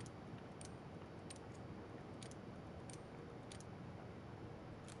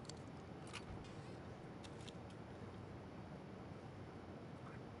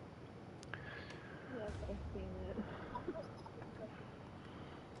 Yes, I've seen it.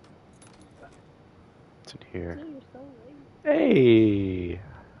 What's in here? Gee, you're so late. Hey!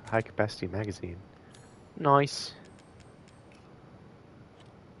 High capacity magazine. Nice.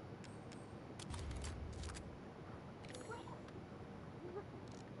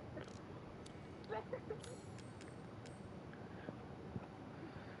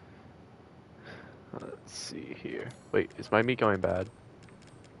 Let's see here. Wait, is my meat going bad?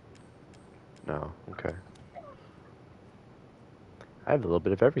 No, okay. I have a little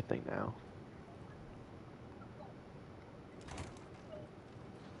bit of everything now.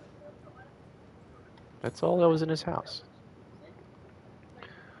 That's all that was in his house.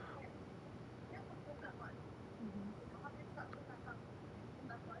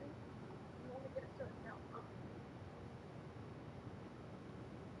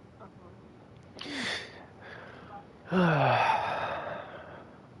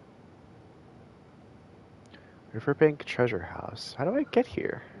 Riverbank Treasure House. How do I get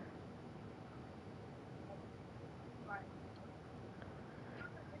here?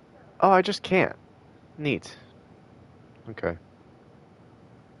 Oh, I just can't. Neat. Okay.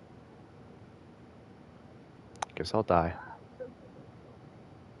 Guess I'll die.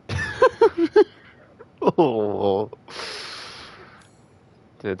 Oh.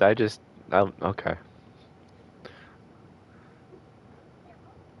 Did I just... okay.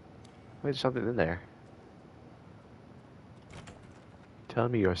 Wait, there's something in there. Tell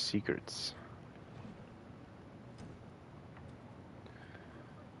me your secrets.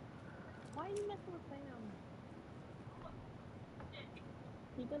 Why are you messing with Sam?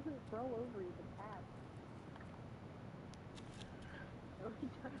 He doesn't roll over, he's a cat. No, he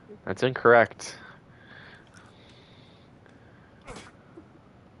doesn't. That's incorrect.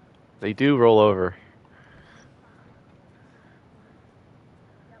 They do roll over.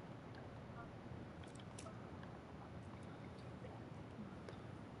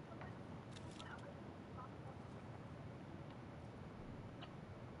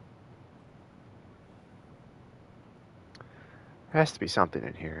 There has to be something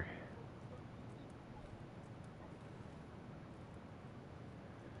in here.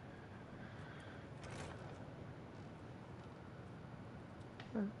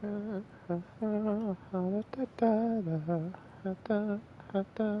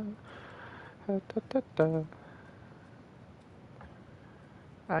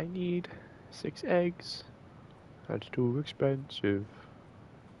 I need 6 eggs. That's too expensive.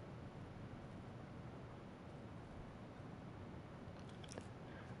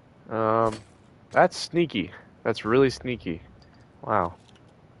 That's sneaky. That's really sneaky. Wow.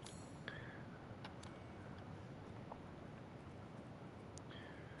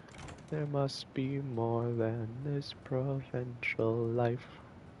 There must be more than this provincial life.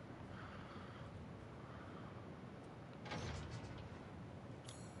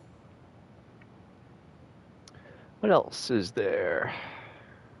 What else is there?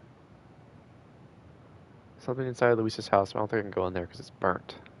 Something inside Luis's house. I don't think I can go in there because it's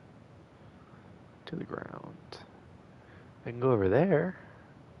burnt to the ground. I can go over there.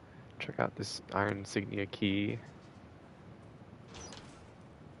 Check out this iron insignia key.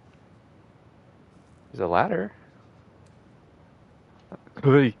 There's a ladder.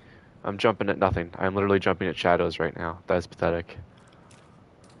 Hey, I'm jumping at nothing. I'm literally jumping at shadows right now. That is pathetic.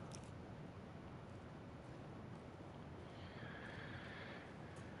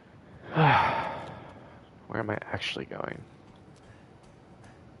 Where am I actually going?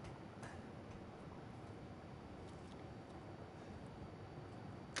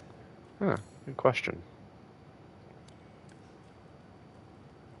 Huh, good question.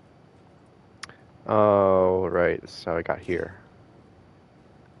 Oh, right, this is how I got here.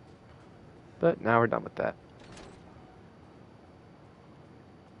 But now we're done with that.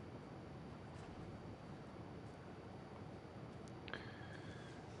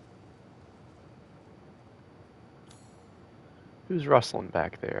 Who's rustling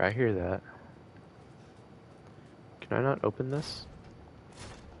back there? I hear that. Can I not open this?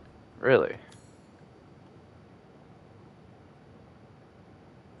 Really?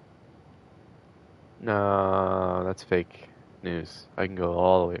 No, that's fake news. I can go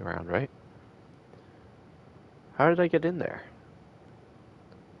all the way around, right? How did I get in there?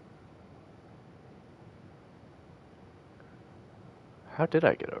 How did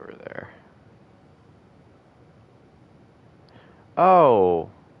I get over there? Oh!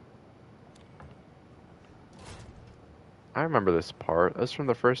 I remember this part. That was from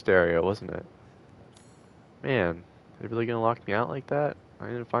the first area, wasn't it? Man, are they really gonna lock me out like that? I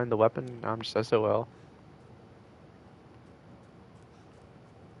didn't find the weapon, now I'm just SOL.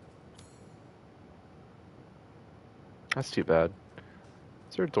 That's too bad.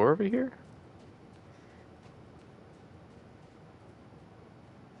 Is there a door over here?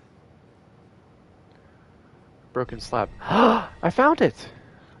 Broken slab. I found it!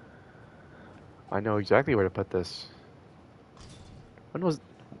 I know exactly where to put this.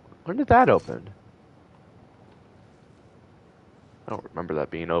 When did that open? I don't remember that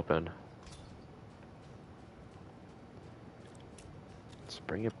being open. Let's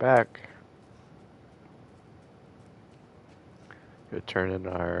bring it back. Go turn in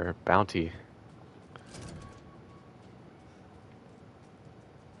our bounty.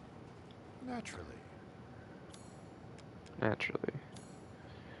 Naturally. Naturally.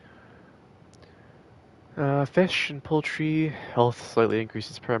 Fish and poultry. Health slightly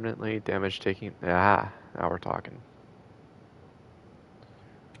increases permanently. Damage taking. Ah, now we're talking.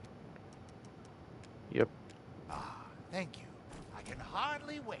 Yep. Ah, thank you. I can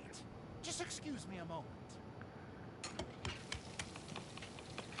hardly wait. Just excuse me a moment.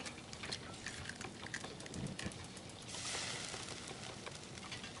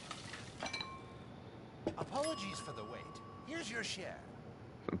 Apologies for the wait. Here's your share.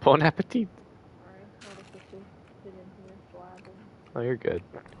 Bon appetit. Alright, what if this is fit into your slab and Oh, you're good.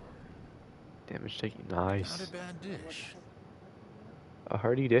 Damage taking. Nice. Not a bad what dish. A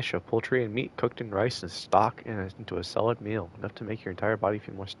hearty dish of poultry and meat cooked in rice and stock into a solid meal, enough to make your entire body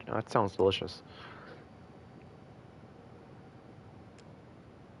feel moist. Oh, that sounds delicious.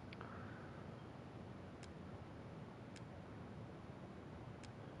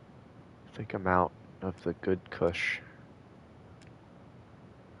 I think I'm out of the good kush.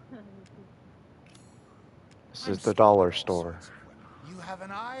 This I'm is the struck dollar with all store. sorts of women. You have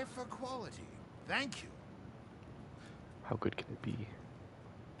an eye for quality. Thank you. How good can it be?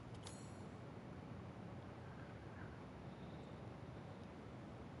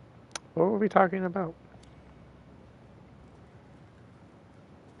 What were we talking about?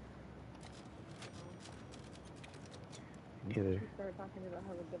 Neither. you started talking about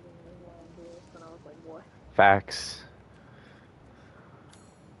how the government is lying to us, and I was like, what? Facts.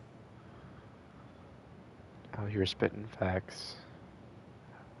 Oh, you were spitting facts.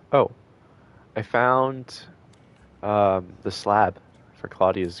 Oh, I found the slab for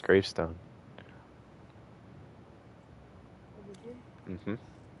Claudia's gravestone. What did you? Mm-hmm.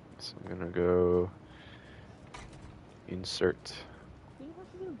 So I'm gonna go insert. Do you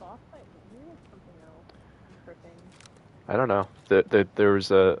have to do a boss fight? Maybe it's something else. I'm tripping. I don't know. There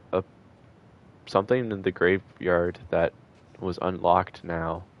was a something in the graveyard that was unlocked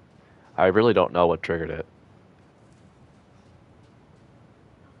now. I really don't know what triggered it.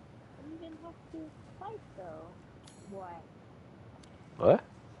 You didn't have to fight though. What? What? I had to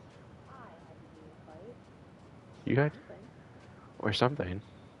do a fight. You had Something. or something?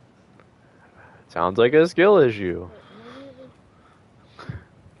 Sounds like a skill issue. Wait, maybe it was.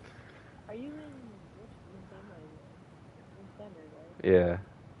 Are you in which game are you in? In standard, right? Yeah.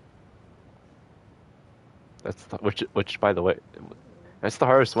 That's which by the way, that's the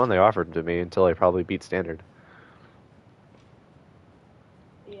hardest one they offered to me until I probably beat standard.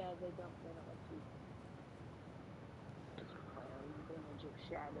 Yeah, they don't let you. Oh, you image of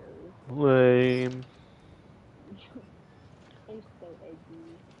shadows. Lame. They're so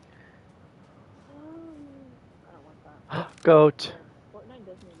edgy. I don't want that. Goat. Fortnite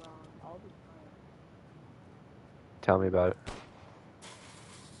does me wrong all the time. Tell me about it.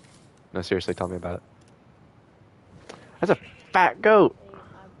 No, seriously, tell me about it. That's a fat goat. Hey,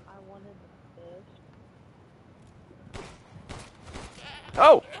 I wanted the fish. Oh!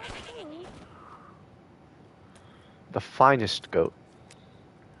 Oh, The finest goat.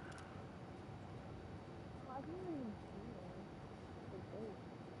 I've never even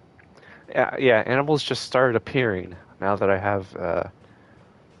seen it. Yeah, animals just started appearing now that I have the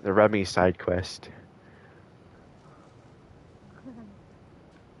Remy side quest.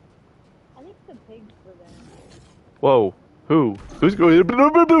 I think the pigs for them. Whoa. Who? Who's going?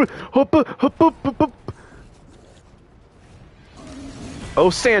 Oh,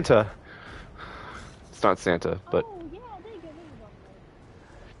 Santa. It's not Santa, but... Oh, yeah, they get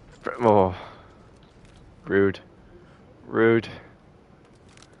rid of them. Oh. Rude. Rude.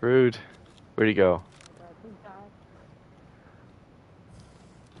 Rude. Where'd he go?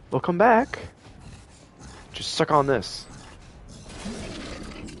 Well, come back. Just suck on this.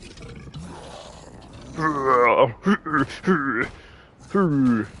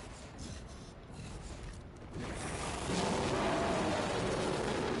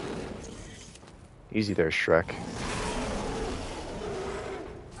 Easy there, Shrek.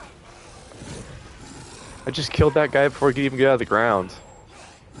 I just killed that guy before he could even get out of the ground.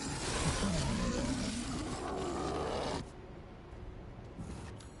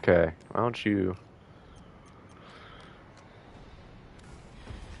 Okay, why don't you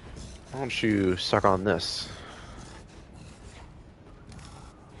suck on this?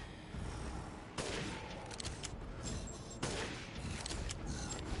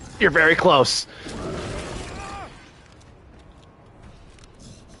 You're very close.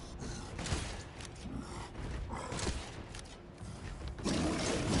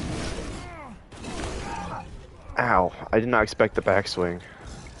 Ow, I did not expect the backswing.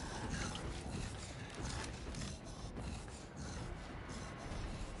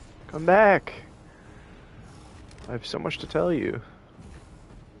 Come back. I have so much to tell you.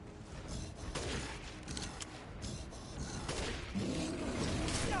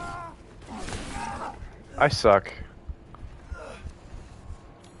 I suck.